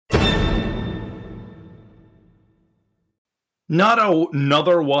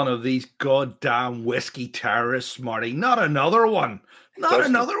Another one of these goddamn whiskey terrorists, Marty. Not another one.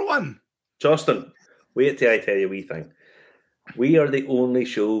 Another one. Justin, wait till I tell you a wee thing. We are the only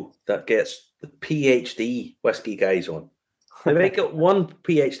show that gets the PhD whiskey guys on. They might get one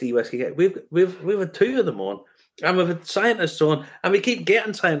PhD whiskey guy. We've had two of them on, and we've had scientists on, and we keep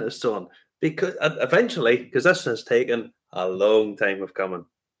getting scientists on because eventually, because this has taken a long time of coming.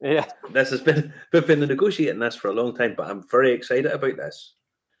 Yeah, we've been negotiating this for a long time, but I'm very excited about this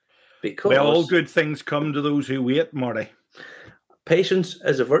because all good things come to those who wait, Marty. Patience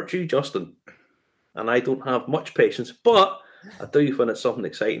is a virtue, Justin, and I don't have much patience, but I do when it's something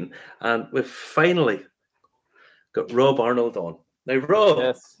exciting. And we've finally got Rob Arnold on. Now, Rob.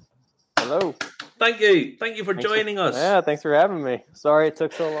 Yes. Hello. Thank you for joining us. Yeah, thanks for having me. Sorry it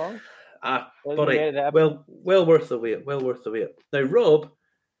took so long. Buddy, well worth the wait. Well worth the wait. Now, Rob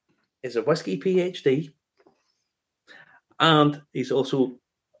is a whiskey PhD, and he's also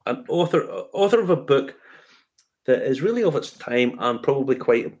an author of a book that is really of its time and probably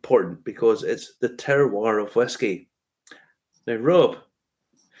quite important because it's the terroir of whiskey. Now, Rob,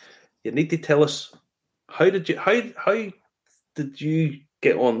 you need to tell us how did you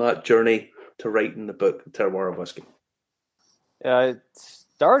get on that journey to writing the book Terroir of Whiskey? It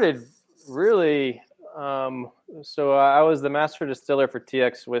started really. So I was the master distiller for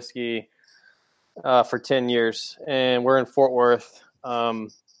TX Whiskey for 10 years, and we're in Fort Worth.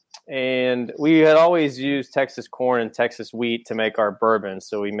 And we had always used Texas corn and Texas wheat to make our bourbon.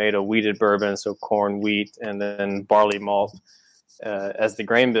 So we made a wheated bourbon, so corn, wheat, and then barley malt as the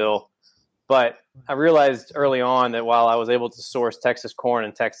grain bill. But I realized early on that while I was able to source Texas corn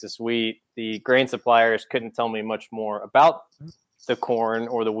and Texas wheat, the grain suppliers couldn't tell me much more about the corn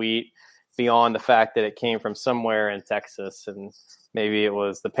or the wheat beyond the fact that it came from somewhere in Texas, and maybe it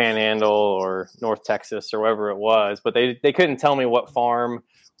was the Panhandle or North Texas or wherever it was. But they couldn't tell me what farm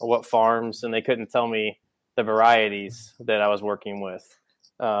or what farms, and they couldn't tell me the varieties that I was working with.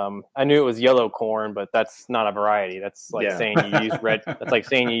 I knew it was yellow corn, but that's not a variety. That's like saying you use red. That's like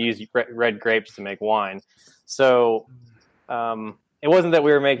saying you use red grapes to make wine. So it wasn't that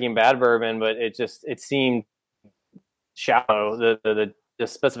we were making bad bourbon, but it seemed shallow. The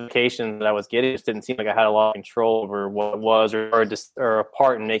specifications that I was getting just didn't seem like I had a lot of control over what it was or a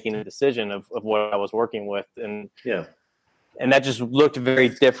part in making a decision of what I was working with. And that just looked very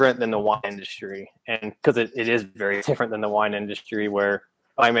different than the wine industry. And because it is very different than the wine industry, where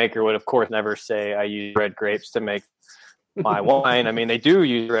winemaker would, of course, never say I use red grapes to make my wine. I mean, they do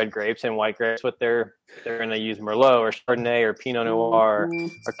use red grapes and white grapes, but they're going to use Merlot or Chardonnay or Pinot Noir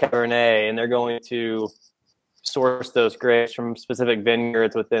or Cabernet, and they're going to source those grapes from specific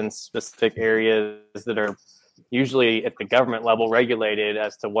vineyards within specific areas that are usually at the government level regulated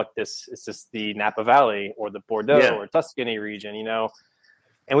as to what this is. Just the Napa Valley or the Bordeaux or Tuscany region,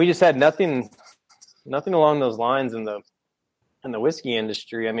 and we just had nothing along those lines in the whiskey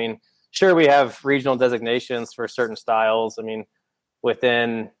industry. I mean, sure, we have regional designations for certain styles. I mean,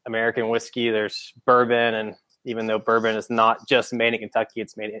 within American whiskey, there's bourbon, and even though bourbon is not just made in Kentucky,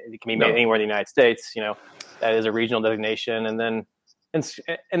 it can be made anywhere in the United States. That is a regional designation. And then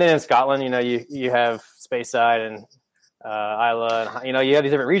in Scotland, you have Speyside and Islay, and you have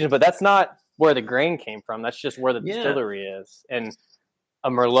these different regions, but that's not where the grain came from. That's just where the distillery is. And a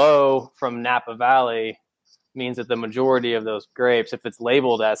Merlot from Napa Valley means that the majority of those grapes, if it's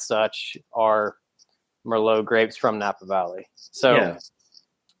labeled as such, are Merlot grapes from Napa Valley. So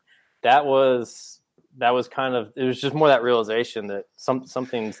that was kind of, it was just more that realization that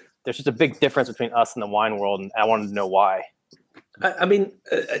there's just a big difference between us and the wine world, and I wanted to know why. I mean,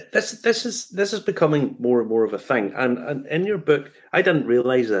 this is becoming more and more of a thing. And in your book, I didn't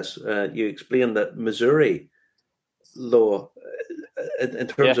realize this. You explained that Missouri law, in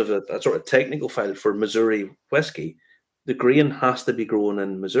terms of a sort of technical file for Missouri whiskey, the grain has to be grown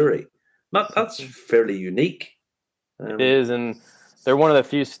in Missouri. That's fairly unique. It is, and they're one of the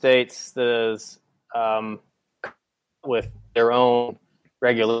few states that is with their own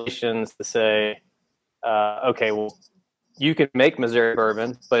regulations to say, okay, well, you can make Missouri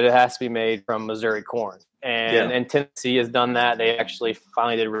bourbon, but it has to be made from Missouri corn. And Tennessee has done that. They actually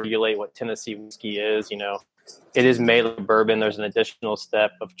finally did regulate what Tennessee whiskey is. It is made like bourbon. There's an additional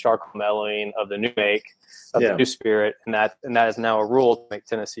step of charcoal mellowing of the new make of the new spirit, and that is now a rule to make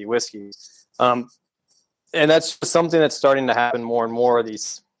Tennessee whiskey. And that's just something that's starting to happen more and more.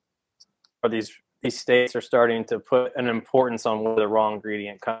 These states are starting to put an importance on where the raw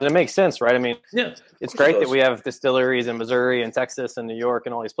ingredient comes. And it makes sense, right? I mean, it's great that we have distilleries in Missouri and Texas and New York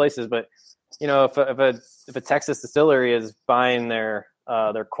and all these places, but if a Texas distillery is buying their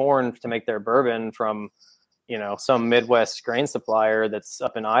corn to make their bourbon from some Midwest grain supplier that's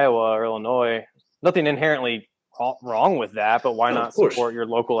up in Iowa or Illinois. Nothing inherently wrong with that, but why not support your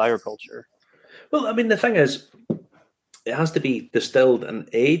local agriculture? Well, I mean, the thing is, it has to be distilled and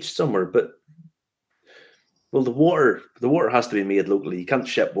aged somewhere, but the water has to be made locally. You can't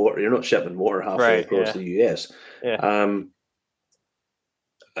ship water. You're not shipping water halfway across the US. Yeah.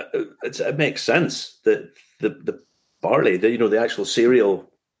 It makes sense that the barley, the actual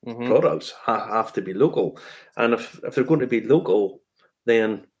cereal products have to be local, and if they're going to be local,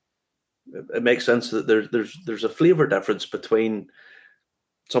 then it makes sense that there's a flavor difference between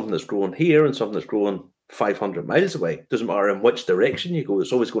something that's grown here and something that's grown 500 miles away. It doesn't matter in which direction you go;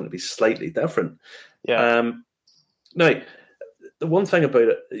 it's always going to be slightly different. Yeah. Now, the one thing about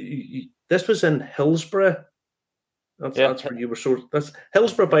it, this was in Hillsborough. That's where you were That's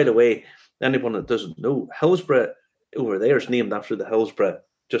Hillsborough, by the way. Anyone that doesn't know, Hillsborough over there is named after the Hillsborough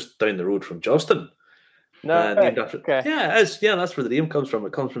just down the road from Justin. No, named after, yeah, it is. Yeah, that's where the name comes from.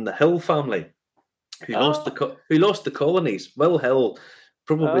 It comes from the Hill family, who lost the colonies. Will Hill,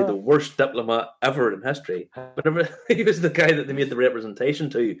 probably the worst diplomat ever in history. Whenever he was the guy that they made the representation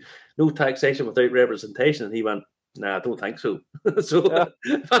to, no taxation without representation, and he went, "Nah, I don't think so."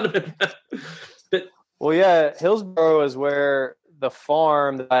 Well, yeah, Hillsborough is where the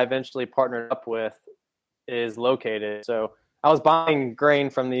farm that I eventually partnered up with is located. So I was buying grain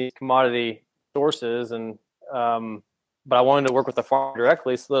from the commodity sources, and but I wanted to work with the farm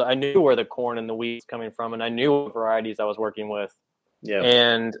directly so that I knew where the corn and the wheat was coming from, and I knew what varieties I was working with. Yeah.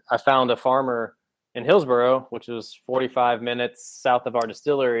 And I found a farmer in Hillsborough, which was 45 minutes south of our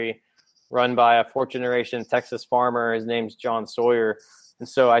distillery, run by a fourth-generation Texas farmer. His name's John Sawyer. And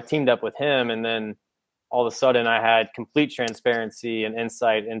so I teamed up with him, and then all of a sudden I had complete transparency and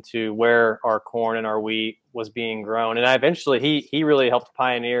insight into where our corn and our wheat was being grown. And I eventually, he really helped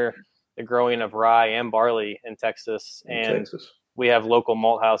pioneer the growing of rye and barley in Texas. We have local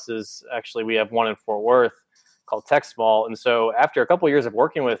malt houses. Actually, we have one in Fort Worth called Tex Malt. And so after a couple of years of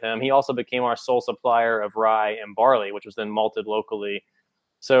working with him, he also became our sole supplier of rye and barley, which was then malted locally.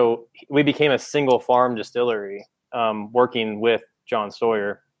 So we became a single farm distillery working with John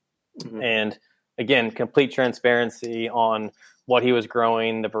Sawyer. And again, complete transparency on what he was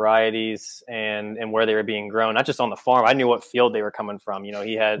growing, the varieties, and where they were being grown. Not just on the farm. I knew what field they were coming from.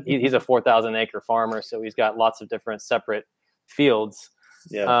 He's a 4,000 acre farmer, so he's got lots of different separate fields.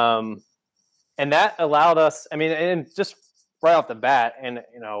 Yeah. And that allowed us, and just right off the bat, and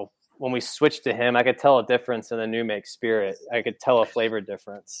when we switched to him, I could tell a difference in the new make spirit. I could tell a flavor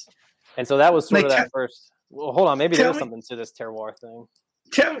difference. And so that was sort of that first. Well, hold on. Maybe there's something to this terroir thing.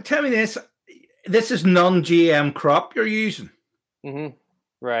 Tell me this. This is non-GM crop you're using.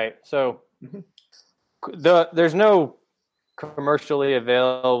 Right. So there's no commercially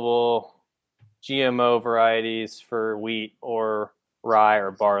available GMO varieties for wheat or rye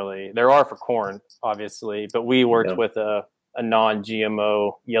or barley. There are for corn, obviously, but we worked with a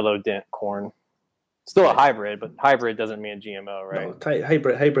non-GMO yellow dent corn. Still a hybrid, but hybrid doesn't mean GMO, right?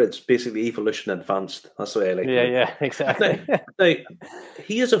 No, hybrid's basically evolution advanced. That's the way I like it. Yeah, exactly. Now,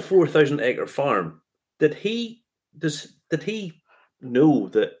 he has a 4,000 acre farm. Did he know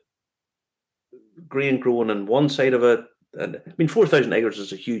that grain growing on one side of it? And 4,000 acres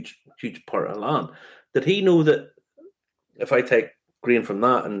is a huge part of land. Did he know that if I take grain from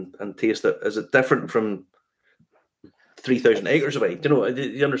that and taste it, is it different from 3,000 acres away? Do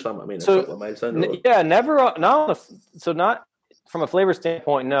you understand what I mean? So, a couple of miles down the road. Yeah, never. Not from a flavor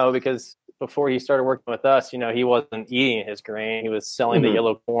standpoint, no, because before he started working with us, he wasn't eating his grain. He was selling the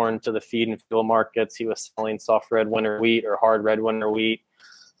yellow corn to the feed and fuel markets. He was selling soft red winter wheat or hard red winter wheat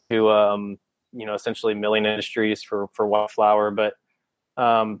to, essentially milling industries for white flour. But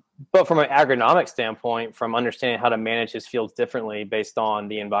from an agronomic standpoint, from understanding how to manage his fields differently based on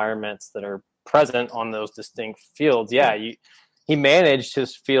the environments that are present on those distinct fields, he managed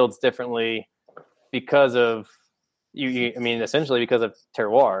his fields differently because of essentially because of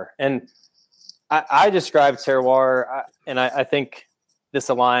terroir. And I describe terroir, and I think this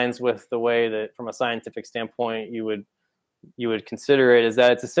aligns with the way that, from a scientific standpoint, you would consider it, is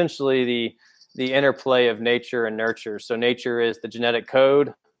that it's essentially the interplay of nature and nurture. So nature is the genetic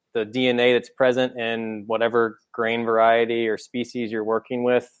code, the DNA that's present in whatever grain variety or species you're working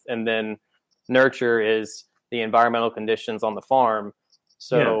with, and then nurture is the environmental conditions on the farm.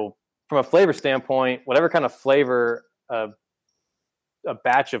 So from a flavor standpoint, whatever kind of flavor a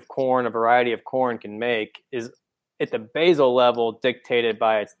batch of corn, a variety of corn can make is at the basal level dictated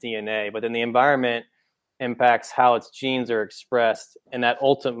by its DNA, but then the environment impacts how its genes are expressed, and that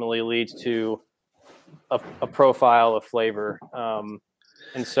ultimately leads to a profile of flavor.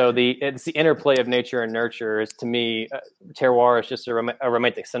 And so it's the interplay of nature and nurture is, to me, terroir is just a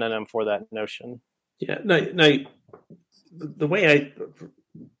romantic synonym for that notion. Yeah. Now, the way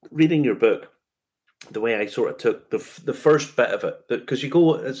reading your book, the way I sort of took the first bit of it, because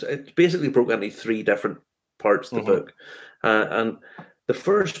it's basically broken into three different parts of the book, and the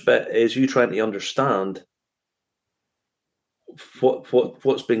first bit is you trying to understand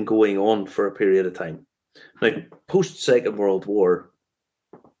what's been going on for a period of time. Now, post Second World War,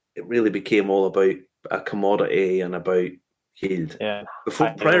 it really became all about a commodity and about yield. Yeah.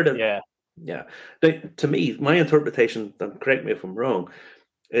 Prior to Now, to me, my interpretation, and correct me if I'm wrong,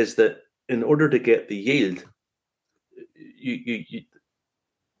 is that in order to get the yield, you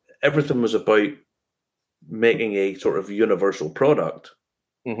everything was about making a sort of universal product,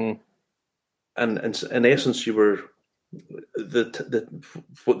 and in essence, you were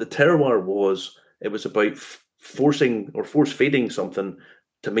what the terroir was. It was about forcing or force feeding something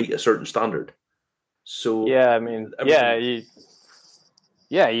to meet a certain standard. So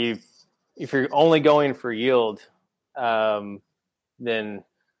if you're only going for yield, then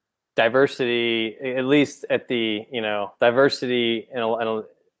diversity, at least at the diversity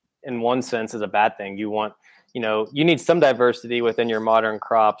in one sense is a bad thing. You want you need some diversity within your modern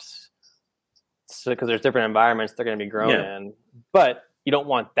crops, because there's different environments they're going to be grown in, but you don't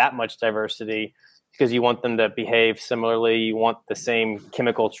want that much diversity because you want them to behave similarly. You want the same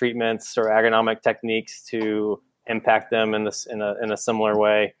chemical treatments or agronomic techniques to impact them in a similar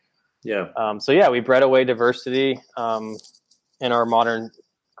way. Yeah. We bred away diversity in our modern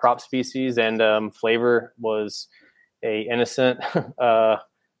crop species, and flavor was a innocent.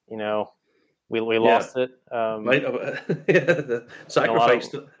 We lost it.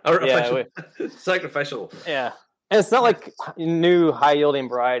 Sacrificial. Yeah. And it's not like new high-yielding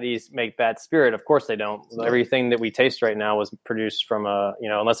varieties make bad spirit. Of course they don't. No. Everything that we taste right now was produced from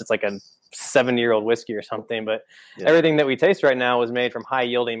unless it's like a 7-year-old whiskey or something, but everything that we taste right now was made from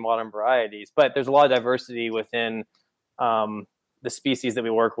high-yielding modern varieties. But there's a lot of diversity within the species that we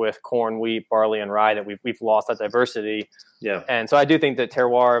work with: corn, wheat, barley, and rye. That we've lost that diversity. Yeah. And so I do think that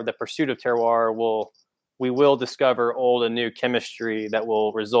the pursuit of terroir we will discover old and new chemistry that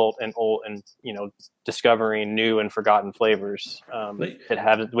will result in discovering new and forgotten flavors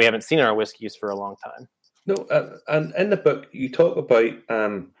that we haven't seen in our whiskeys for a long time. No, and in the book you talk about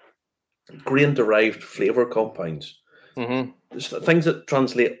grain-derived flavor compounds, things that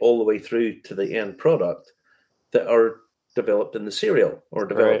translate all the way through to the end product that are developed in the cereal or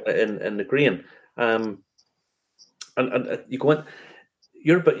developed in the grain. And you go in.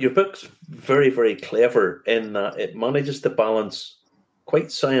 Your book's very, very clever in that it manages to balance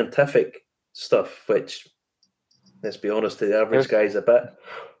quite scientific stuff, which, let's be honest, the average guy's a bit.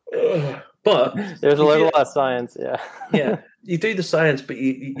 But there's a lot of science, yeah. You do the science, but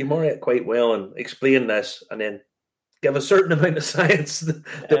you marry it quite well and explain this, and then give a certain amount of science that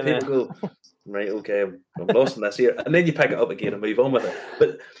people go, right, okay, I'm lost in this here, and then you pick it up again and move on with it.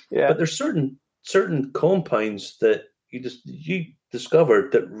 But there's certain compounds that you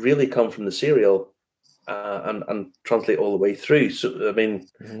discovered that really come from the cereal and translate all the way through. So, I mean,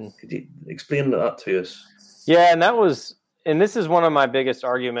 could you explain that to us? Yeah, and this is one of my biggest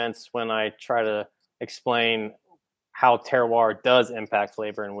arguments when I try to explain how terroir does impact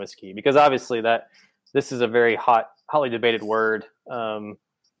flavor in whiskey, because obviously this is a very hotly debated word, and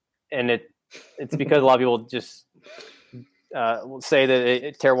it's because a lot of people just say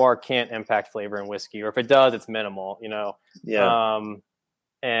that terroir can't impact flavor in whiskey, or if it does, it's minimal,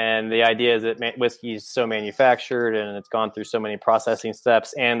 and the idea is that whiskey is so manufactured and it's gone through so many processing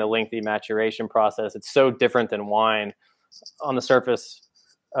steps and the lengthy maturation process. It's so different than wine. On the surface,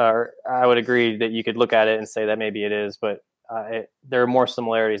 I would agree that you could look at it and say that maybe it is, but there are more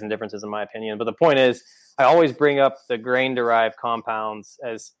similarities and differences in my opinion. But the point is, I always bring up the grain-derived compounds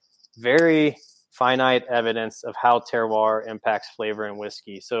as very finite evidence of how terroir impacts flavor in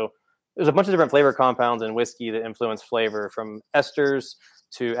whiskey. So there's a bunch of different flavor compounds in whiskey that influence flavor, from esters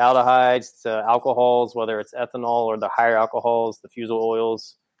to aldehydes to alcohols, whether it's ethanol or the higher alcohols, the fusel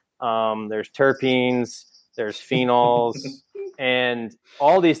oils. There's terpenes, there's phenols, and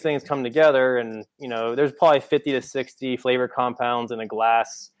all these things come together. And, there's probably 50 to 60 flavor compounds in a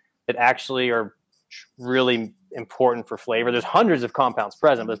glass that actually are really important for flavor. There's hundreds of compounds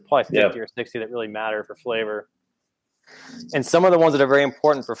present, but there's probably 50 or 60 that really matter for flavor. And some of the ones that are very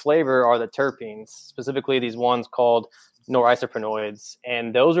important for flavor are the terpenes, specifically these ones called norisoprenoids.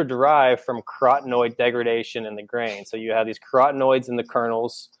 And those are derived from carotenoid degradation in the grain. So you have these carotenoids in the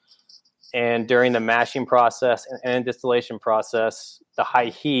kernels, and during the mashing process and distillation process, the high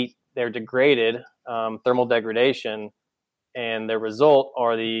heat, they're degraded, thermal degradation, and the result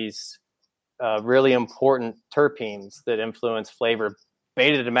are these really important terpenes that influence flavor.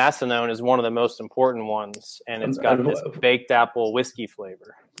 Beta-damascenone is one of the most important ones, and it's got this baked apple whiskey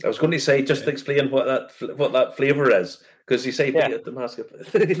flavor. I was going to say, just explain what that flavor is, because you say beta-damascenone.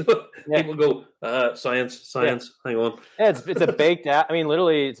 People go, science. Hang on. Yeah, it's a baked. I mean,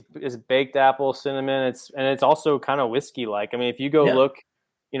 literally, it's baked apple, cinnamon. It's also kind of whiskey-like. I mean, if you go look,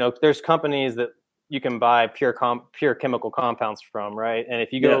 there's companies that you can buy pure chemical compounds from, right? And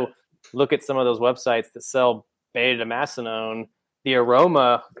if you go look at some of those websites that sell beta-damascenone, the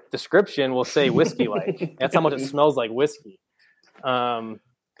aroma description will say whiskey-like. That's how much it smells like whiskey. And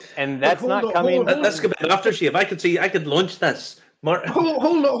that's not coming. That's going to be an aftershave. I could launch this. Hold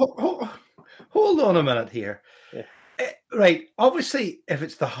on a minute here. Yeah. Right. Obviously, if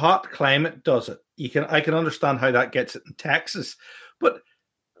it's the hot climate does it, I can understand how that gets it in Texas. But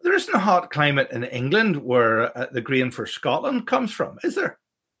there isn't a hot climate in England where the grain for Scotland comes from, is there?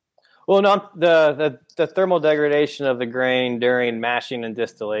 Well, no, the thermal degradation of the grain during mashing and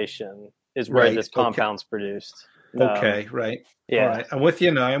distillation is where this compound's produced. Okay, right. Yeah. All right. I'm with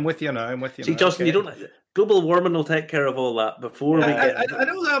you now. See, Justin, you don't. Global warming will take care of all that before we get. I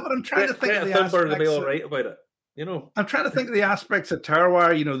know that, but I'm trying to think of the aspects. Thunberg will be all right about it. I'm trying to think of the aspects of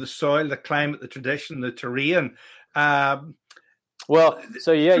terroir. The soil, the climate, the tradition, the terrain. Well,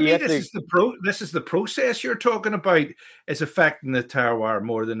 so you have this is the process you're talking about is affecting the terroir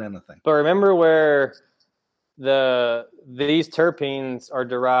more than anything. But remember where these terpenes are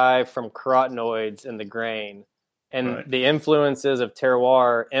derived from carotenoids in the grain, and the influences of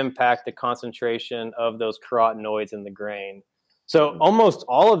terroir impact the concentration of those carotenoids in the grain. So almost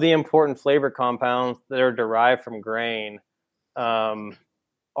all of the important flavor compounds that are derived from grain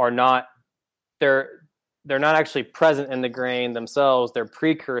are not they're not actually present in the grain themselves. Their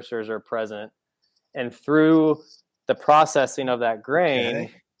precursors are present. And through the processing of that grain,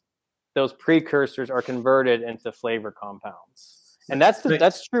 those precursors are converted into flavor compounds. And that's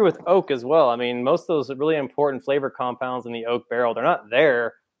true with oak as well. I mean, most of those really important flavor compounds in the oak barrel, they're not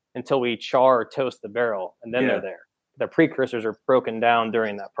there until we char or toast the barrel, and then they're there. The precursors are broken down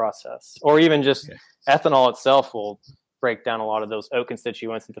during that process. Or even just ethanol itself will break down a lot of those oak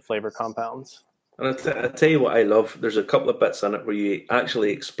constituents into flavor compounds. And I tell you what I love. There's a couple of bits in it where you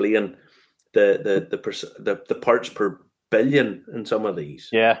actually explain the parts per billion in some of these.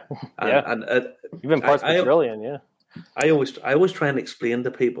 And even parts per trillion. Yeah. I always try and explain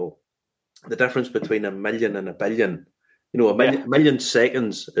to people the difference between a million and a billion. A million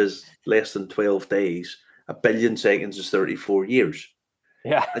seconds is less than 12 days. A billion seconds is 34 years.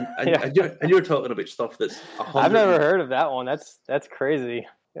 Yeah. And you're talking about stuff that's 100. I've never heard of that one. That's crazy.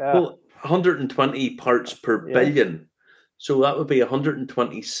 Yeah. Well, 120 parts per billion. So that would be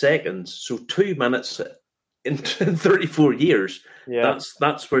 120 seconds. So 2 minutes in 34 years. Yeah.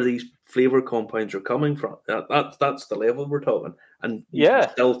 That's where these flavor compounds are coming from. That's the level we're talking. And you can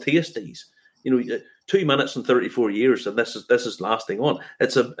still taste these. 2 minutes and 34 years, and this is lasting on.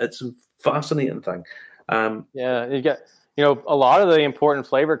 It's a fascinating thing. You get a lot of the important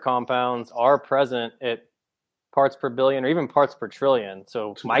flavor compounds are present at parts per billion or even parts per trillion.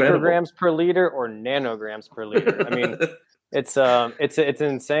 So micrograms per liter or nanograms per liter. I mean, it's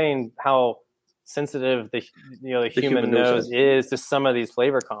insane how sensitive the human nose is to some of these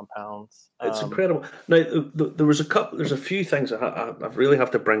flavor compounds. It's incredible. Now there's a few things I really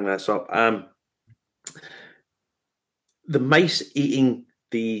have to bring this up. The mice eating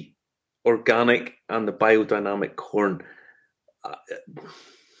the organic and the biodynamic corn.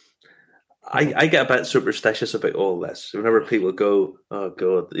 I get a bit superstitious about all this. Whenever people go, oh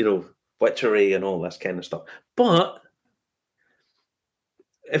God, witchery and all this kind of stuff. But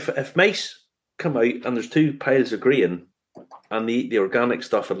if mice come out and there's two piles of grain and they eat the organic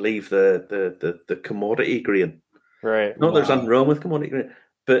stuff and leave the commodity grain. Right. There's nothing wrong with commodity grain.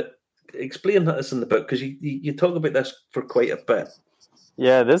 But explain this in the book, because you talk about this for quite a bit.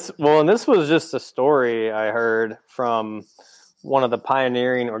 Yeah, this was just a story I heard from one of the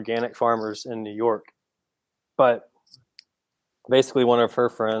pioneering organic farmers in New York. But basically one of her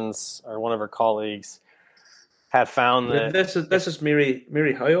friends or one of her colleagues had found that this is Mary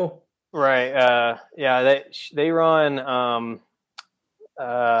Howell. Right. They run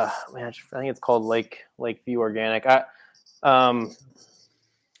I think it's called Lakeview Organic.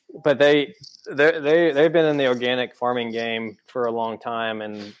 But they've been in the organic farming game for a long time,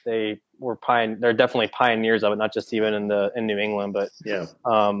 and they're definitely pioneers of it, not just even in New England, but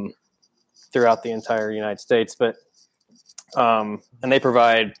throughout the entire United States. But and they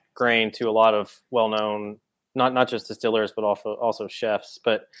provide grain to a lot of well-known, not just distillers, but also chefs.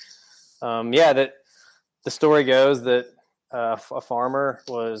 But that the story goes that a farmer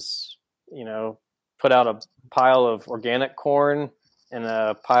was, put out a pile of organic corn and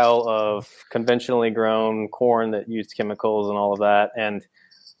a pile of conventionally grown corn that used chemicals and all of that. And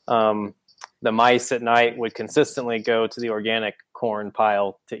the mice at night would consistently go to the organic corn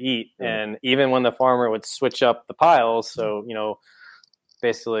pile to eat. Mm. And even when the farmer would switch up the piles, so,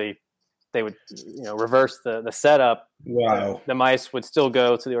 basically they would, reverse the setup. Wow. The mice would still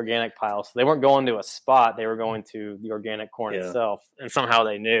go to the organic pile. So they weren't going to a spot. They were going to the organic corn itself. And somehow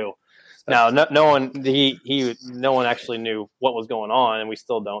they knew. Now, no one actually knew what was going on, and we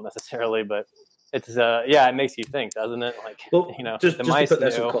still don't necessarily, but it's, it makes you think, doesn't it? Like, just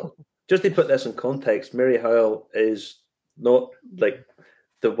to put this in context, Mary Howell is not like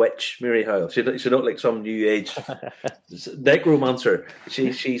the witch Mary Howell. She's not like some new age necromancer.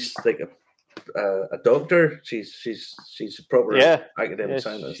 She's like a doctor. She's a proper academic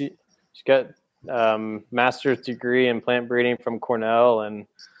scientist. She's got master's degree in plant breeding from Cornell, and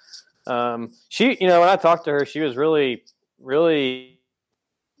she, when I talked to her, she was really, really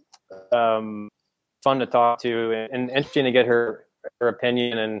fun to talk to and interesting to get her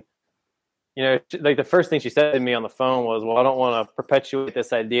opinion. And like the first thing she said to me on the phone was, "Well, I don't want to perpetuate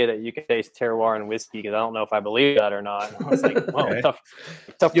this idea that you can taste terroir in whiskey because I don't know if I believe that or not." And I was like, "Well, okay. tough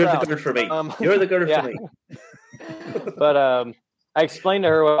You're crowd." The good for me. You're the good for me. But I explained to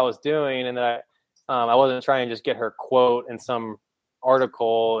her what I was doing, and that I wasn't trying to just get her quote in some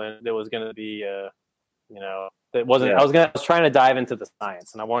article, and it was going to be, that wasn't. I was trying to dive into the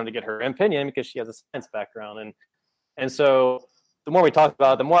science, and I wanted to get her opinion because she has a science background, and so. The more we talked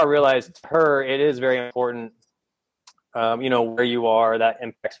about it, the more I realized to her, it is very important, where you are, that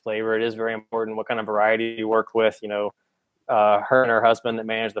impacts flavor. It is very important what kind of variety you work with. Her and her husband that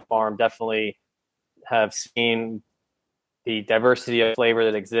manage the farm definitely have seen the diversity of flavor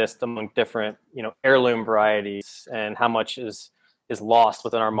that exists among different, heirloom varieties and how much is lost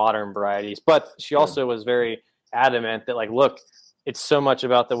within our modern varieties. But she also was very adamant that, like, look, it's so much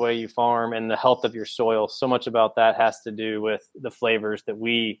about the way you farm and the health of your soil. So much about that has to do with the flavors that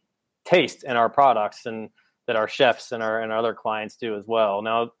we taste in our products and that our chefs and our other clients do as well.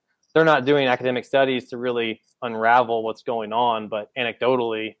 Now, they're not doing academic studies to really unravel what's going on, but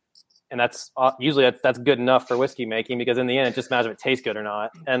anecdotally, and that's usually that's good enough for whiskey making, because in the end, it just matters if it tastes good or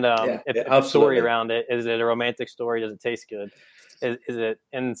not. And if the story around it, is it a romantic story? Does it taste good? Is it?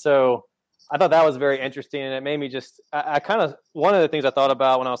 And so I thought that was very interesting, and it made me just. I kind of, one of the things I thought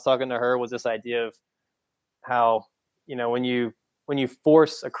about when I was talking to her was this idea of how, when you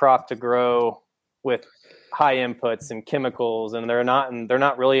force a crop to grow with high inputs and chemicals, and they're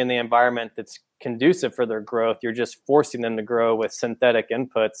not really in the environment that's conducive for their growth, you're just forcing them to grow with synthetic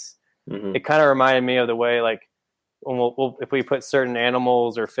inputs. Mm-hmm. It kind of reminded me of the way, like, when if we put certain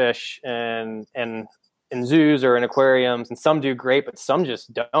animals or fish in zoos or in aquariums, and some do great, but some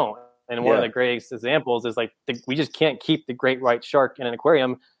just don't. And one of the greatest examples is like we just can't keep the great white shark in an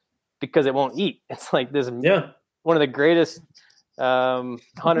aquarium because it won't eat. It's like this one of the greatest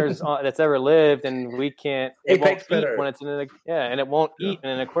hunters that's ever lived, and we can't. It won't eat when it's in and it won't eat in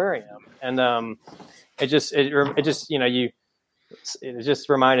an aquarium. And it just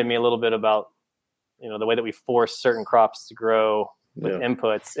reminded me a little bit about the way that we force certain crops to grow with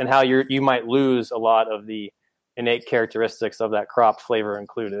inputs, and how you might lose a lot of the innate characteristics of that crop, flavor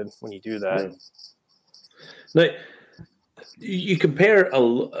included, when you do that. Now, you compare a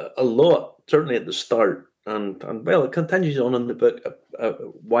lot, certainly at the start, and well, it continues on in the book,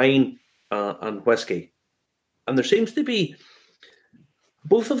 wine and whiskey, and there seems to be,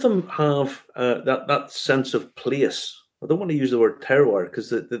 both of them have that sense of place. I don't want to use the word terroir because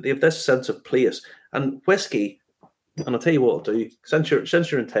they have this sense of place, and whiskey. And I'll tell you what I'll do. Since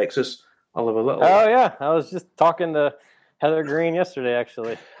you're in Texas, I'll have a little. Oh yeah, I was just talking to Heather Green yesterday,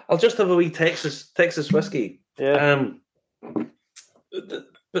 actually. I'll just have a wee Texas whiskey. Yeah.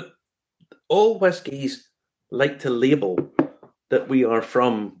 But all whiskeys like to label that we are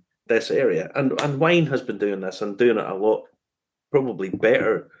from this area, and wine has been doing this and doing it a lot, probably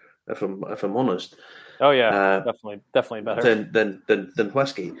better if I'm honest. Oh yeah, definitely better than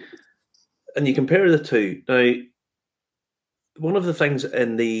whiskey. And you compare the two now. One of the things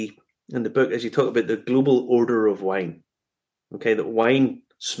in the book is you talk about the global order of wine. Okay, that wine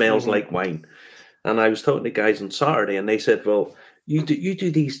smells like wine. And I was talking to guys on Saturday, and they said, "Well, you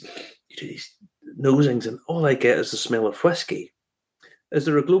do these nosings, and all I get is the smell of whiskey." Is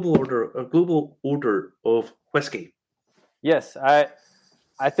there a global order of whiskey? Yes, I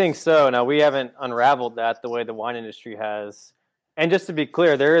think so. Now, we haven't unraveled that the way the wine industry has. And just to be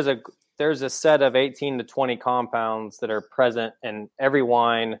clear, there's a set of 18 to 20 compounds that are present in every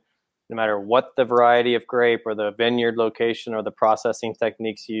wine, no matter what the variety of grape or the vineyard location or the processing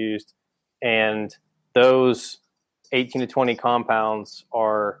techniques used. And those 18 to 20 compounds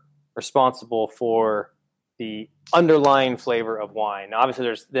are responsible for the underlying flavor of wine. Now, obviously,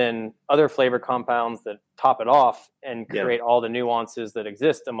 there's then other flavor compounds that top it off and create all the nuances that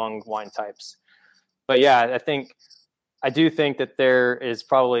exist among wine types. But yeah, I do think that there is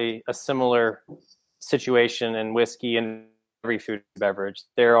probably a similar situation in whiskey and every food and beverage.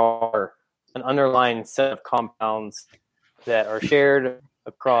 There are an underlying set of compounds that are shared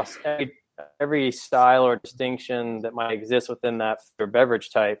across every style or distinction that might exist within that food or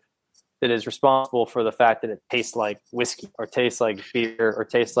beverage type that is responsible for the fact that it tastes like whiskey or tastes like beer or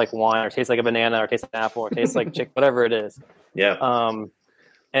tastes like wine or tastes like a banana or tastes like an apple or tastes like chick, whatever it is. Yeah.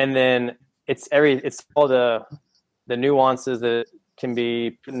 And then it's all the nuances that can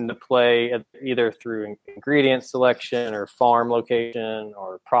be put into play either through ingredient selection or farm location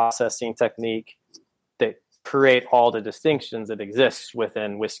or processing technique that create all the distinctions that exist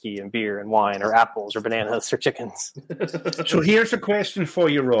within whiskey and beer and wine or apples or bananas or chickens. So here's a question for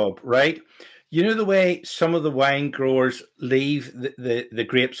you, Rob, right? You know the way some of the wine growers leave the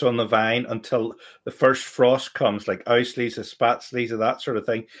grapes on the vine until the first frost comes, like Ausley's, a Spätzle's, or that sort of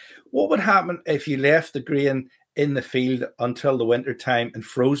thing. What would happen if you left the grain in the field until the winter time and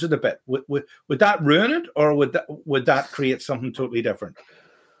froze it a bit? Would that ruin it, or would that create something totally different?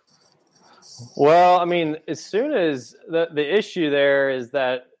 Well, I mean, as soon as the issue there is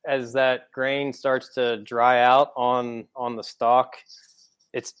that as that grain starts to dry out on the stalk,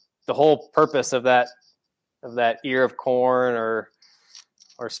 it's the whole purpose of that ear of corn or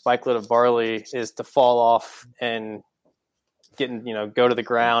spikelet of barley is to fall off and go to the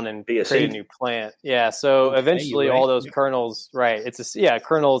ground and create a new plant. Yeah. So eventually all those kernels, right.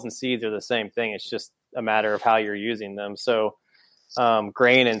 Kernels and seeds are the same thing. It's just a matter of how you're using them. So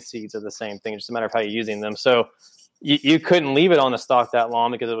grain and seeds are the same thing. It's just a matter of how you're using them. So you couldn't leave it on the stalk that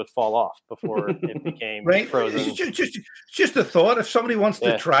long because it would fall off before it became frozen. Just a thought. If somebody wants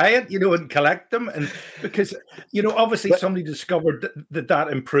to try it, and collect them, and because obviously somebody discovered that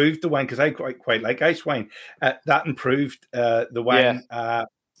improved the wine, because I quite like ice wine. That improved the wine. Yeah.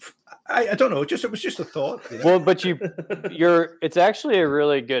 I don't know. It was just a thought. Well, but it's actually a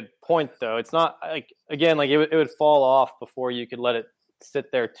really good point, though. It's not it would fall off before you could let it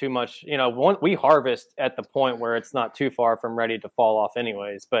sit there too much. We harvest at the point where it's not too far from ready to fall off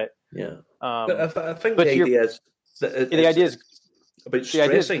anyways. But yeah, but I think the idea is about stressing. The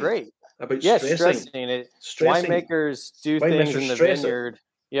idea is great. About stressing it. Winemakers do things in the vineyard.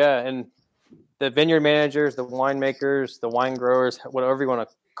 Yeah, and the vineyard managers, the winemakers, the wine growers, whatever you want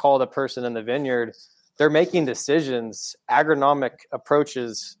to call the person in the vineyard, they're making decisions, agronomic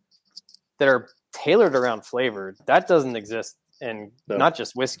approaches that are tailored around flavor. That doesn't exist in not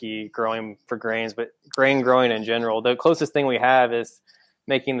just whiskey growing for grains, but grain growing in general. The closest thing we have is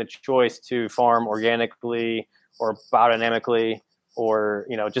making the choice to farm organically or biodynamically, or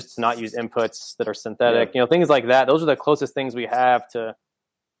just to not use inputs that are synthetic. Things like that. Those are the closest things we have to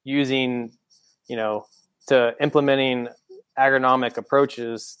using, to implementing agronomic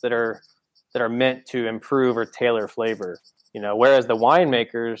approaches that are meant to improve or tailor flavor. Whereas the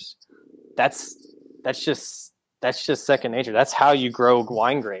winemakers, that's just second nature. That's how you grow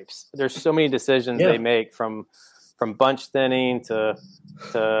wine grapes. There's so many decisions they make from bunch thinning to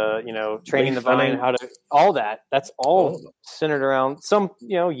training the vine, how to all that. That's all centered around some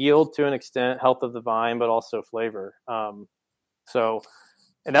yield to an extent, health of the vine, but also flavor. And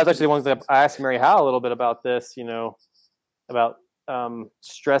that's actually one that I asked Mary Howe a little bit about this. About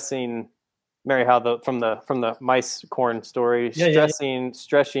stressing, Mary Howe, from the mice corn story, stressing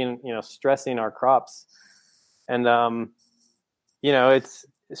our crops. And, it's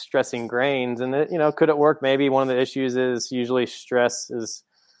stressing grains, and could it work? Maybe one of the issues is usually stress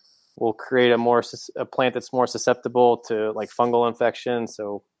will create a plant that's more susceptible to like fungal infection.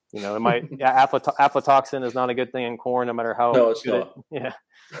 So, it might, aflatoxin is not a good thing in corn, no matter how. No, it's not.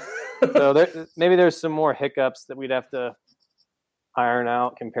 So maybe there's some more hiccups that we'd have to iron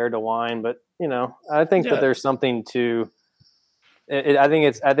out compared to wine, but I think that there's something to it. I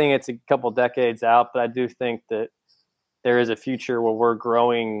think it's a couple decades out, but I do think that there is a future where we're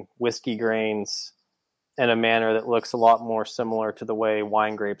growing whiskey grains in a manner that looks a lot more similar to the way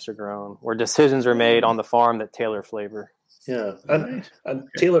wine grapes are grown, where decisions are made on the farm that tailor flavor. Yeah, and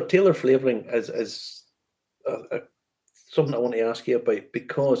tailor flavoring is something I want to ask you about,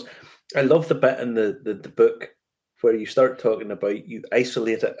 because I love the bit in the book where you start talking about you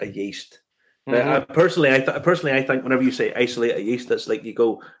isolate a yeast Personally, I think whenever you say isolate a yeast, that's like you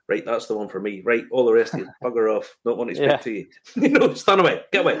go, right, that's the one for me. Right, all the rest of you, bugger off. Don't want to speak to you. Stand away,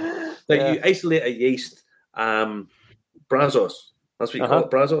 get away. Like you isolate a yeast, Brazos. That's what you call it,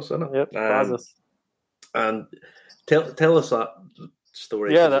 Brazos, isn't it? Yep, Brazos. And tell us that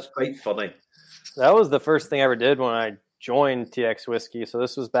story. Yeah, that's quite funny. That was the first thing I ever did when I joined TX Whiskey. So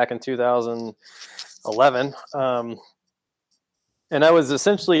this was back in 2011. And I was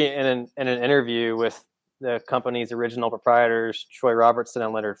essentially in an interview with the company's original proprietors, Troy Robertson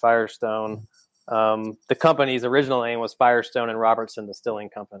and Leonard Firestone. The company's original name was Firestone and Robertson Distilling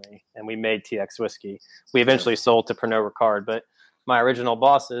Company, and we made TX Whiskey. We eventually sold to Pernod Ricard, but my original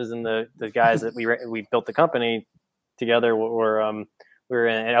bosses and the guys that we built the company together were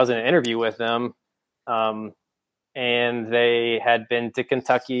I was in an interview with them. And they had been to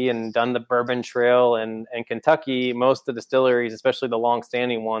Kentucky and done the Bourbon Trail. And Kentucky, most of the distilleries, especially the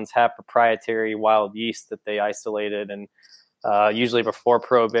long-standing ones, have proprietary wild yeast that they isolated, and usually before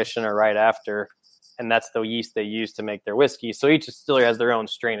Prohibition or right after. And that's the yeast they use to make their whiskey. So each distillery has their own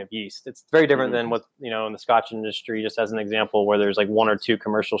strain of yeast. It's very different than what, in the Scotch industry, just as an example, where there's like one or two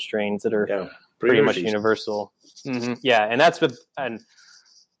commercial strains that are pretty much universal. Mm-hmm. Yeah, and that's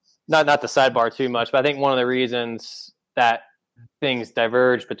not the sidebar too much, but I think one of the reasons that things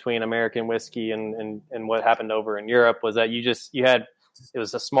diverged between American whiskey and what happened over in Europe was that it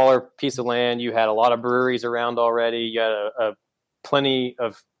was a smaller piece of land. You had a lot of breweries around already. You had a plenty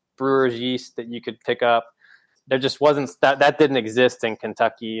of brewer's yeast that you could pick up. There just wasn't that didn't exist in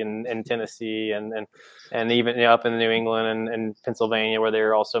Kentucky and Tennessee and even up in New England and Pennsylvania, where they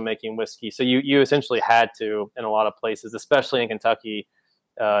were also making whiskey. So you essentially had to, in a lot of places, especially in Kentucky,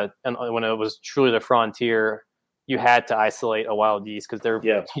 and when it was truly the frontier, you had to isolate a wild yeast because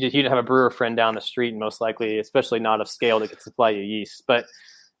you didn't have a brewer friend down the street, most likely, especially not of scale, that could supply you yeast. But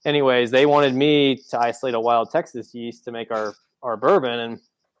anyways, they wanted me to isolate a wild Texas yeast to make our bourbon. And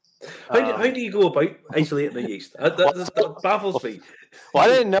how do you go about isolating the yeast? That baffles me. Well, I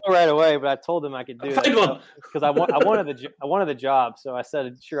didn't know right away, but I told them I could do that because I wanted the job. So I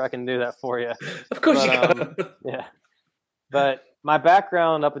said, "Sure, I can do that for you." Of course, you can. Yeah, but my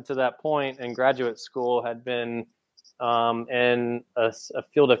background up until that point in graduate school had been in a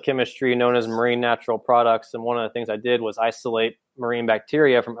field of chemistry known as marine natural products. And one of the things I did was isolate marine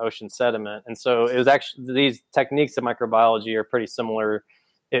bacteria from ocean sediment. And so it was actually, these techniques of microbiology are pretty similar,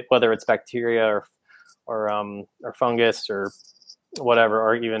 whether it's bacteria or fungus or whatever,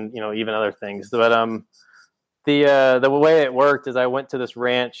 or even other things. But the way it worked is I went to this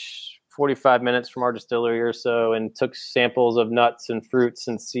ranch 45 minutes from our distillery or so and took samples of nuts and fruits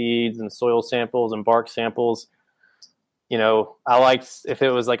and seeds and soil samples and bark samples. I liked if it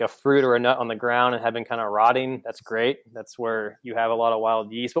was like a fruit or a nut on the ground and had been kind of rotting. That's great. That's where you have a lot of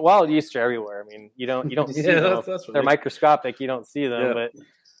wild yeast, but wild yeast are everywhere. I mean, you don't see them. They're microscopic. You don't see them, but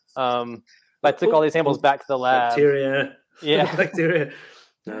I took all these samples back to the lab. Bacteria. Yeah. Bacteria.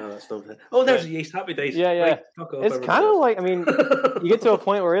 No, that's not it. Oh, there's a yeast. Happy days. Yeah. Right, it's kind of like, you get to a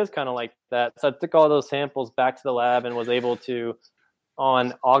point where it is kind of like that. So I took all those samples back to the lab and was able to,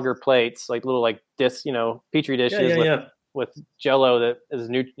 on auger plates, like little discs, petri dishes with Jello that is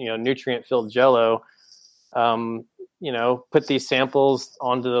nutrient filled Jello. Put these samples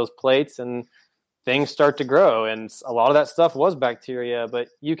onto those plates and things start to grow. And a lot of that stuff was bacteria, but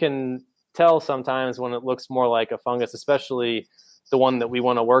you can tell sometimes when it looks more like a fungus, especially the one that we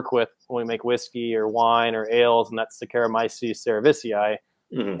want to work with when we make whiskey or wine or ales, and that's Saccharomyces cerevisiae.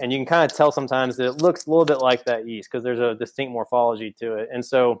 Mm-hmm. And you can kind of tell sometimes that it looks a little bit like that yeast because there's a distinct morphology to it. And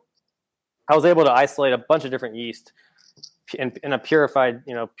so I was able to isolate a bunch of different yeast in a purified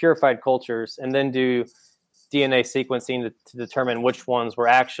cultures, and then do DNA sequencing to determine which ones were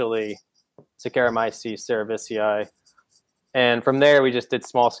actually Saccharomyces cerevisiae. And from there, we just did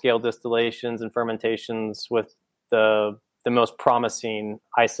small scale distillations and fermentations with the most promising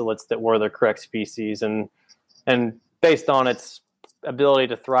isolates that were the correct species, and based on its ability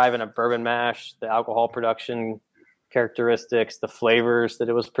to thrive in a bourbon mash, the alcohol production characteristics, the flavors that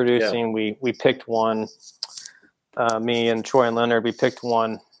it was producing, we picked one. Me and Troy and Leonard, we picked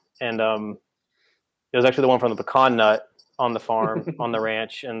one, and it was actually the one from the pecan nut on the farm on the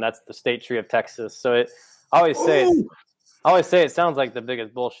ranch, and that's the state tree of Texas. So I always say it sounds like the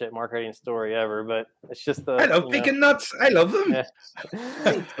biggest bullshit marketing story ever, but it's just I love pecan nuts. I love them.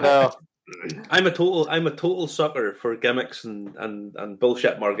 Yeah. No. I'm a total sucker for gimmicks and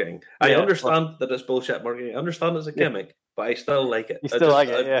bullshit marketing. I understand that it's bullshit marketing. I understand it's a gimmick, but I still like it.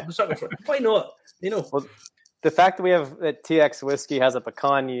 I'm a sucker for it. Why not? Well, the fact that TX Whiskey has a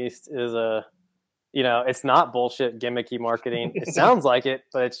pecan yeast is it's not bullshit gimmicky marketing. It sounds like it,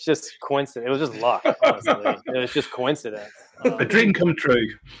 but it's just coincidence. It was just luck, honestly. It was just coincidence. A dream come true.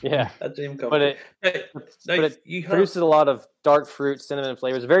 Yeah, a dream come true. But it produces a lot of dark fruit, cinnamon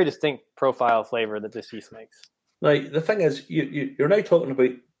flavors. A very distinct profile flavor that this yeast makes. Now, the thing is, you're now talking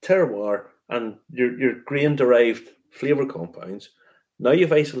about terroir and your grain-derived flavor compounds. Now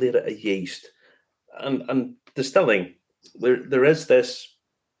you've isolated a yeast, and distilling. There is this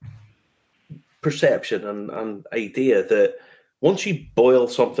perception and idea that once you boil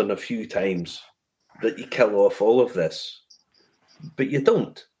something a few times, that you kill off all of this, but you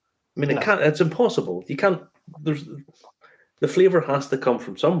don't. I mean, it can't. It's impossible. You can't. The flavor has to come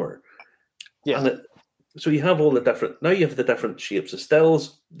from somewhere. Yeah. And so you have all the different. Now you have the different shapes of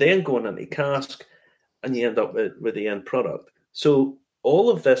stills, then going into cask, and you end up with the end product. So all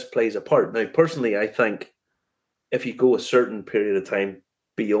of this plays a part. Now, personally, I think if you go a certain period of time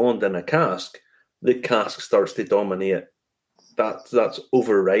beyond in a cask, the cask starts to dominate. That's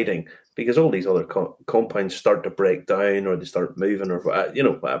overriding, because all these other compounds start to break down, or they start moving, or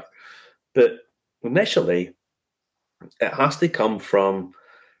whatever. But initially, it has to come from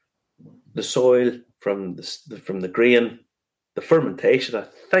the soil, from the grain, the fermentation. I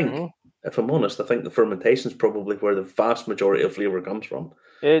think, if I'm honest, I think the fermentation is probably where the vast majority of flavor comes from.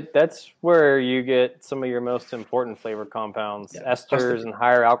 That's where you get some of your most important flavor compounds. Esters and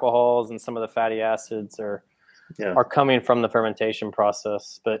higher alcohols, and some of the fatty acids are coming from the fermentation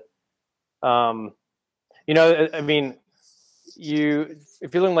process. But I mean,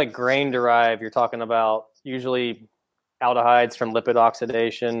 if you're looking like grain derived, you're talking about usually aldehydes from lipid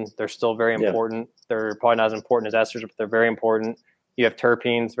oxidation. They're still very important. They're probably not as important as esters, but they're very important. You have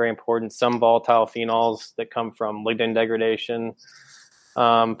terpenes, very important. Some volatile phenols that come from lignin degradation.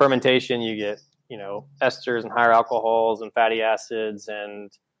 Fermentation, you get, esters and higher alcohols and fatty acids,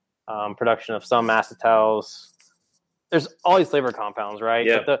 and production of some acetals. There's all these flavor compounds, right?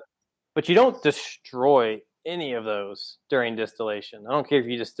 Yeah. But you don't destroy any of those during distillation. I don't care if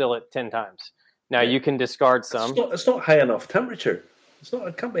you distill it 10 times. Now you can discard some. It's not high enough temperature.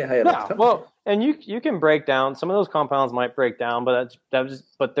 It can't be high enough temperature. Well, and you can break down. Some of those compounds might break down, but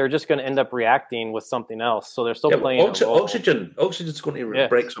they're just going to end up reacting with something else. So they're still playing a role. Oxygen's going to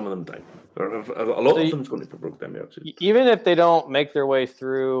break some of them down. Or a lot of them's going to break down the oxygen. Even if they don't make their way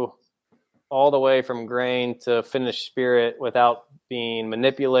through all the way from grain to finished spirit without being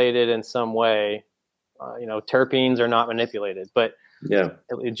manipulated in some way, terpenes are not manipulated, but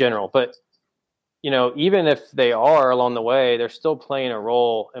in general, but even if they are along the way, they're still playing a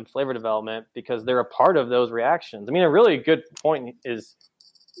role in flavor development because they're a part of those reactions. I mean, a really good point is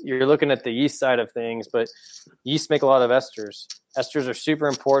you're looking at the yeast side of things, but yeast make a lot of esters. Esters are super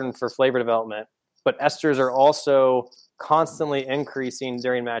important for flavor development, but esters are also constantly increasing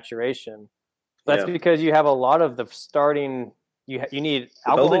during maturation. That's because you have a lot of the starting. You need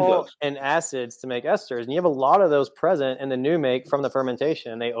alcohol and acids to make esters, and you have a lot of those present in the new make from the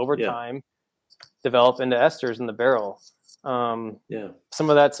fermentation. They over time develop into esters in the barrel. Some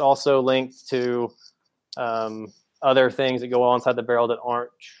of that's also linked to other things that go on inside the barrel that aren't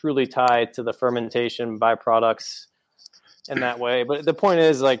truly tied to the fermentation byproducts in that way. But the point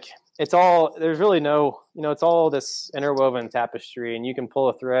is, there's really no, it's all this interwoven tapestry, and you can pull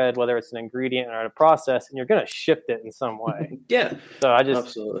a thread, whether it's an ingredient or a process, and you're going to shift it in some way. So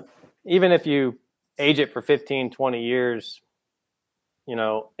absolutely. Even if you age it for 15, 20 years,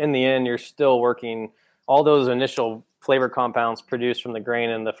 in the end, you're still working. All those initial flavor compounds produced from the grain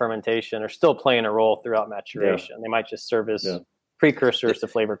and the fermentation are still playing a role throughout maturation. They might just serve as precursors to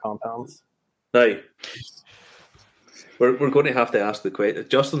flavor compounds. Now, we're going to have to ask the question.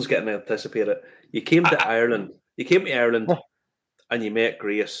 Justin's getting anticipated. You came to Ireland. And you met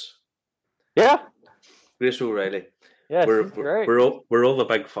Grace. Yeah. Grace O'Reilly. Yeah, we're all a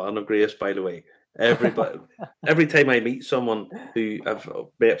big fan of Grace, by the way. Everybody, every time I meet someone who I've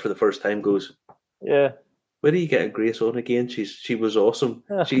met for the first time goes, where are you getting Grace on again? She was awesome.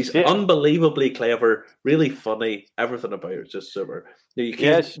 She's unbelievably clever, really funny. Everything about her is just super. You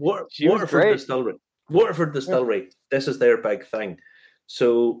can't. Waterford Distillery. Waterford Distillery. This is their big thing.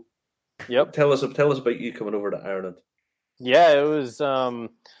 So, tell us about you coming over to Ireland. Yeah, it was.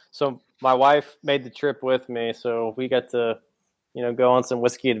 So my wife made the trip with me, so we got to, go on some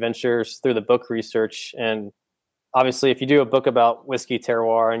whiskey adventures through the book research. And obviously, if you do a book about whiskey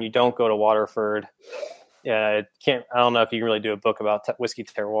terroir and you don't go to Waterford, I don't know if you can really do a book about whiskey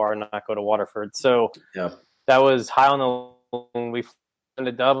terroir and not go to Waterford. So that was high on the. We went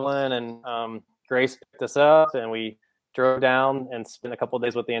to Dublin, and Grace picked us up, and we drove down and spent a couple of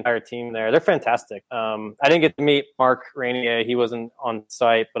days with the entire team there. They're fantastic. I didn't get to meet Mark Rainier. He wasn't on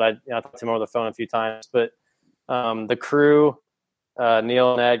site, but I talked to him over the phone a few times. But the crew,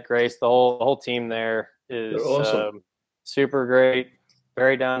 Neil, Ned, Grace, the whole team there is awesome. Super great,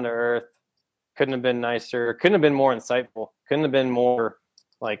 very down to earth. Couldn't have been nicer. Couldn't have been more insightful. Couldn't have been more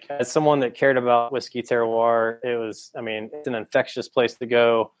like, as someone that cared about whiskey terroir, it was, I mean, it's an infectious place to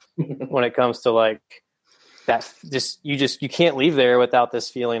go when it comes to like that. You can't leave there without this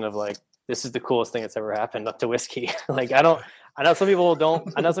feeling of like, this is the coolest thing that's ever happened up to whiskey. Like, I know some people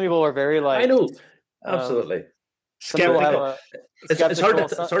don't. I know some people are very like. I know, absolutely. It's hard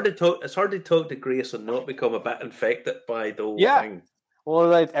to talk to Grace and not become a bit infected by the whole thing. Well,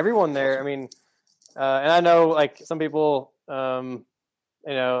 like everyone there, I mean, and I know like some people,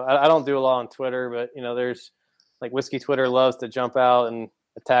 you know, I don't do a lot on Twitter, but you know, there's like whiskey Twitter loves to jump out and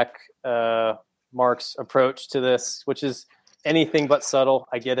attack Mark's approach to this, which is anything but subtle.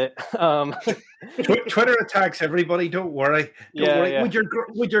 I get it. Twitter attacks everybody. Don't worry. Don't worry. Yeah.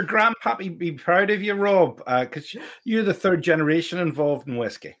 Would your grandpappy be proud of you, Rob? Because you're the third generation involved in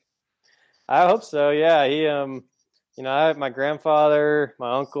whiskey. I hope so. Yeah, he, you know, my grandfather,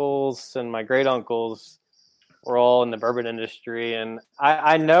 my uncles, and my great uncles were all in the bourbon industry, and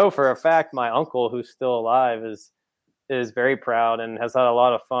I know for a fact my uncle, who's still alive, is very proud and has had a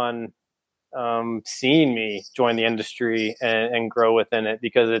lot of fun seeing me join the industry and grow within it,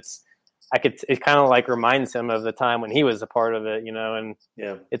 because it kind of like reminds him of the time when he was a part of it, you know. And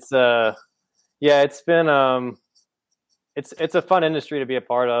it's been it's a fun industry to be a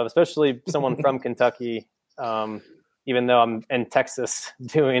part of, especially someone from Kentucky, even though I'm in Texas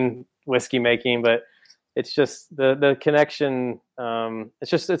doing whiskey making. But it's just the connection.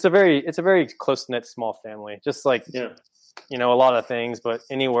 It's a very close-knit small family, just like you know, a lot of things, but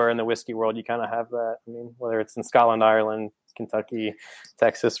anywhere in the whiskey world, you kind of have that. I mean, whether it's in Scotland, Ireland, Kentucky,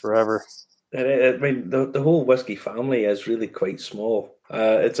 Texas, wherever. I mean, the whole whiskey family is really quite small.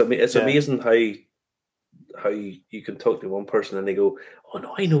 It's amazing how you can talk to one person and they go, "Oh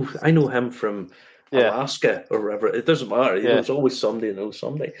no, I know him from Alaska or wherever." It doesn't matter. You know, there's always somebody knows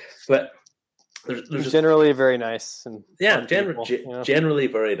somebody. But there's generally very nice and generally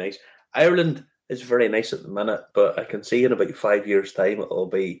very nice. Ireland is very nice at the minute, but I can see in about 5 years' time it'll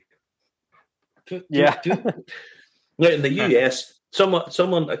be. Now in the US,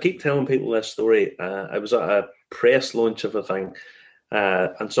 someone I keep telling people this story. I was at a press launch of a thing,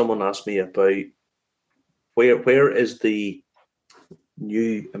 and someone asked me about where is the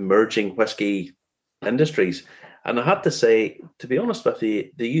new emerging whiskey industries, and I had to say, to be honest with you,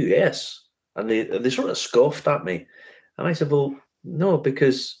 the US, and they sort of scoffed at me, and I said, well, no,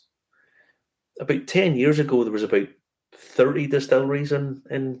 because about 10 years ago there was about 30 distilleries in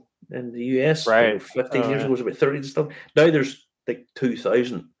the US. Right. 15 years ago there was about 30 distilleries. Now there's like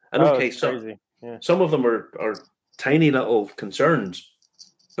 2,000. And some of them are tiny little concerns,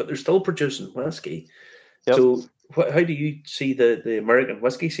 but they're still producing whiskey. Yep. So how do you see the American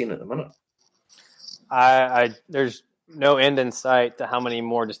whiskey scene at the minute? There's no end in sight to how many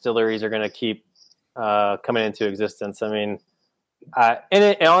more distilleries are going to keep coming into existence. I mean,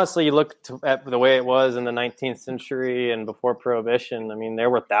 and honestly, you look at the way it was in the 19th century and before Prohibition. I mean, there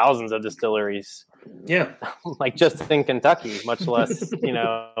were thousands of distilleries. Yeah, like just in Kentucky, much less you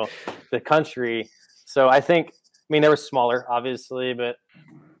know the country. So I mean, they were smaller, obviously, but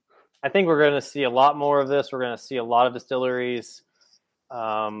I think we're going to see a lot more of this. We're going to see a lot of distilleries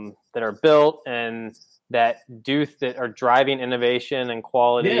that are built and that are driving innovation and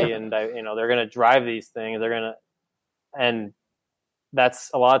quality, and you know they're going to drive these things. And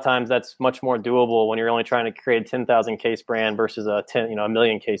that's a lot of times that's much more doable when you're only trying to create a 10,000 case brand versus a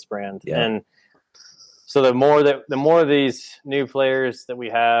 1,000,000 case brand. Yeah. And so the more of these new players that we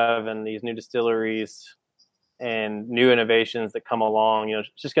have and these new distilleries and new innovations that come along, you know,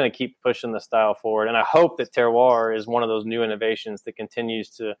 it's just going to keep pushing the style forward. And I hope that Terroir is one of those new innovations that continues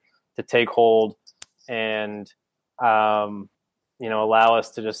to take hold and, you know, allow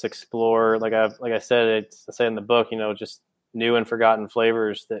us to just explore, like I said, I say in the book, you know, just new and forgotten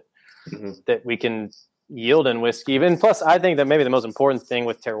flavors that we can yield in whiskey. And plus, I think that maybe the most important thing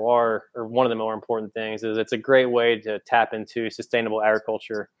with terroir, or one of the more important things, is it's a great way to tap into sustainable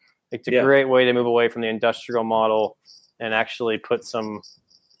agriculture. It's a great way to move away from the industrial model and actually put some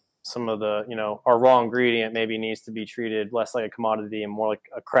of the, you know, our raw ingredient maybe needs to be treated less like a commodity and more like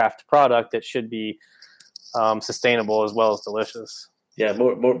a craft product that should be sustainable as well as delicious. Yeah,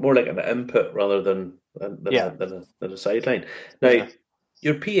 more like an input rather than a sideline. Now,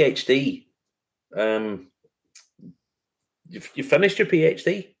 your PhD, you finished your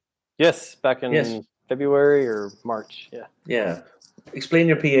PhD? Yes, back in February or March. Yeah. Yeah. Explain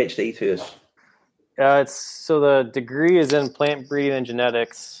your PhD to us. So the degree is in plant breeding and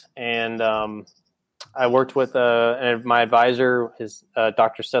genetics, and I worked with my advisor,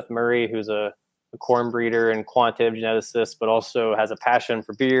 Dr. Seth Murray, who's a corn breeder and quantitative geneticist, but also has a passion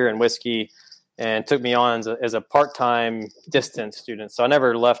for beer and whiskey, and took me on as a part-time distance student. So I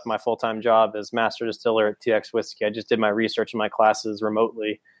never left my full-time job as master distiller at TX Whiskey. I just did my research in my classes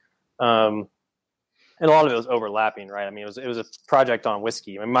remotely. And a lot of it was overlapping, right? I mean, it was a project on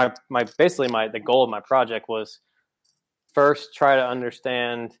whiskey. I mean, the goal of my project was first try to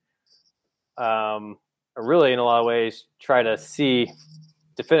understand, or really in a lot of ways, try to see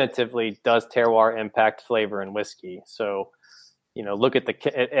definitively, does terroir impact flavor in whiskey? So, look at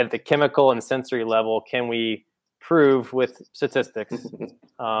the chemical and sensory level. Can we prove with statistics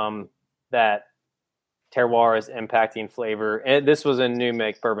that terroir is impacting flavor? And this was a new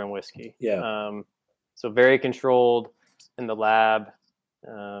make bourbon whiskey. Yeah. So very controlled in the lab.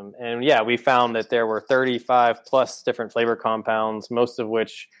 And yeah, we found that there were 35 plus different flavor compounds, most of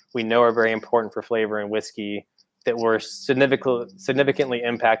which we know are very important for flavor in whiskey, that were significantly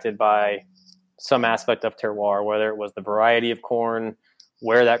impacted by some aspect of terroir, whether it was the variety of corn,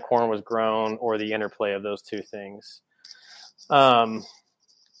 where that corn was grown, or the interplay of those two things. And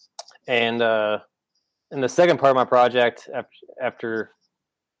in the second part of my project, after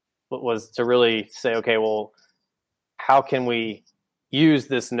was to really say, okay, well, how can we use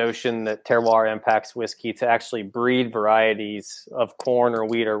this notion that terroir impacts whiskey to actually breed varieties of corn or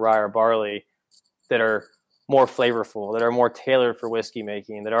wheat or rye or barley that are more flavorful, that are more tailored for whiskey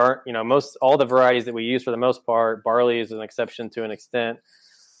making, that aren't, all the varieties that we use for the most part, barley is an exception to an extent,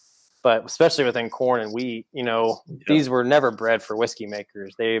 but especially within corn and wheat, these were never bred for whiskey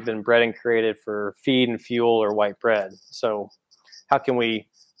makers. They've been bred and created for feed and fuel or white bread. So how can we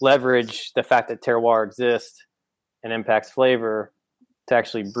leverage the fact that terroir exists and impacts flavor to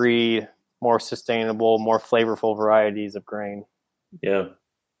actually breed more sustainable, more flavorful varieties of grain? Yeah.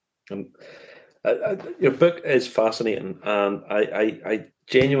 Your book is fascinating, and I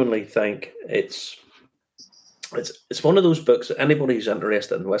genuinely think it's one of those books that anybody who's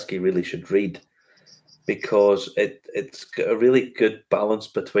interested in whiskey really should read, because it's got a really good balance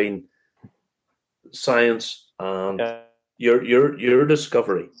between science and your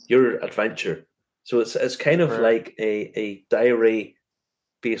discovery, your adventure. So it's kind of like a diary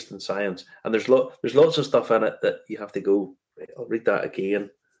based in science, and there's lots of stuff in it that you have to go, I'll read that again.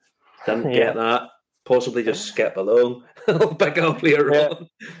 Didn't get that. Possibly just skip along. I'll pick up later on.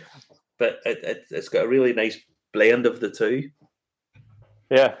 But it's got a really nice blend of the two.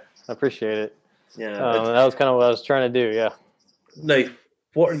 Yeah, I appreciate it. Yeah, that was kind of what I was trying to do. Yeah. Now,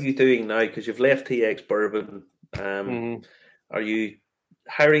 what are you doing now? Because you've left TX Bourbon. Are you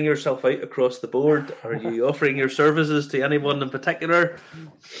hiring yourself out across the board? Are you offering your services to anyone in particular?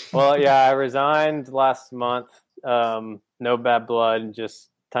 Well, yeah, I resigned last month. No bad blood, just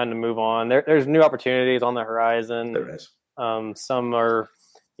time to move on. There's new opportunities on the horizon. There is. Some are,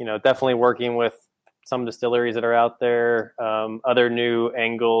 definitely working with some distilleries that are out there. Other new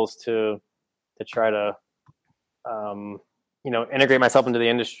angles to try to, integrate myself into the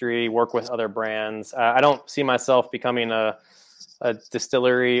industry, work with other brands. I don't see myself becoming a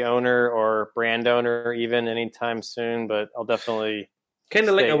distillery owner or brand owner even anytime soon, but I'll definitely kind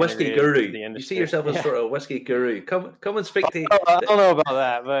of like a whiskey guru. You see yourself as sort of a whiskey guru. Come and speak to. I don't know about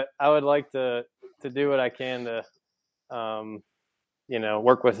that, but I would like to do what I can to,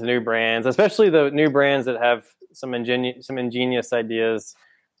 work with new brands, especially the new brands that have some ingenious ideas,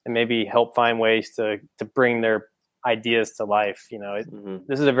 and maybe help find ways to bring their ideas to life.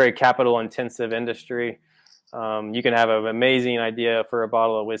 This is a very capital intensive industry. You can have an amazing idea for a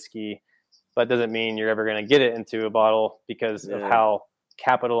bottle of whiskey, but it doesn't mean you're ever going to get it into a bottle because of how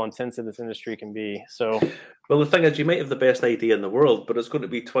capital intensive this industry can be. So, well, the thing is, you might have the best idea in the world, but it's going to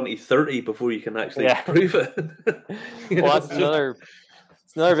be 2030 before you can actually prove it. Well, that's another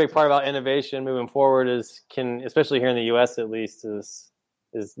big part about innovation moving forward especially here in the US at least, is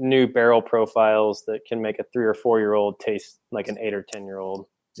new barrel profiles that can make a 3 or 4 year old taste like an 8 or 10 year old.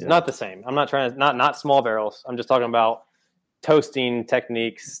 Yeah. Not the same. I'm not trying to not small barrels. I'm just talking about toasting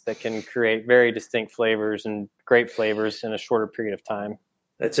techniques that can create very distinct flavors and great flavors in a shorter period of time.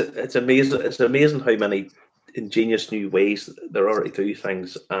 It's amazing. It's amazing how many ingenious new ways there are to do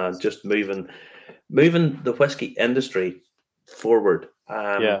things, and just moving the whiskey industry forward.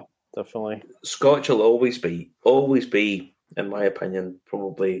 Yeah, definitely. Scotch will always be, in my opinion,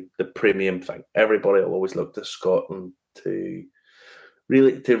 probably the premium thing. Everybody will always look to Scotland to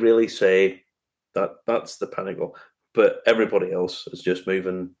really say that that's the pinnacle. But everybody else is just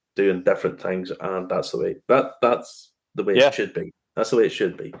moving doing different things, and that's the way it should be. That's the way it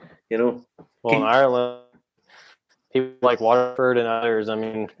should be. Well, in Ireland, people like Waterford and others. I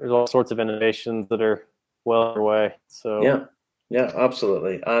mean, there's all sorts of innovations that are well underway. So yeah,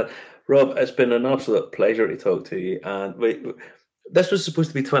 absolutely. Rob, it's been an absolute pleasure to talk to you. And this was supposed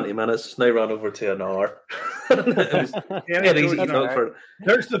to be 20 minutes. It's now run over to an hour. There's the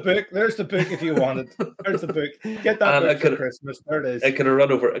book. There's the book if you want it. There's the book. Get that book for Christmas. There it is. I could have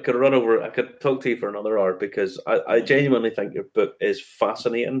run over. I could talk to you for another hour because I genuinely think your book is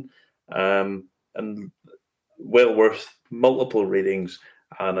fascinating and well worth multiple readings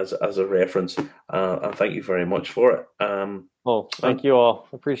and as a reference. And thank you very much for it. Thank you all.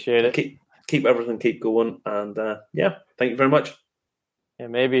 Appreciate it. Keep everything keep going. And thank you very much. Yeah,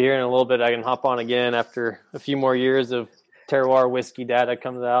 maybe here in a little bit I can hop on again after a few more years of terroir whiskey data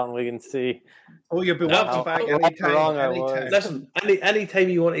comes out and we can see. Oh, you'll be welcome back anytime. Listen, anytime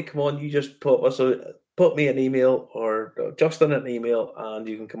you want to come on, you just put me an email or Justin an email, and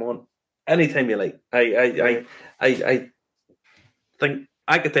you can come on anytime you like. I think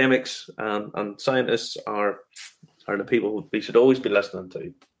academics and scientists are the people we should always be listening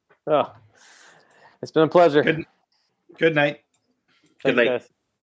to. Oh, it's been a pleasure. Good night. Good night.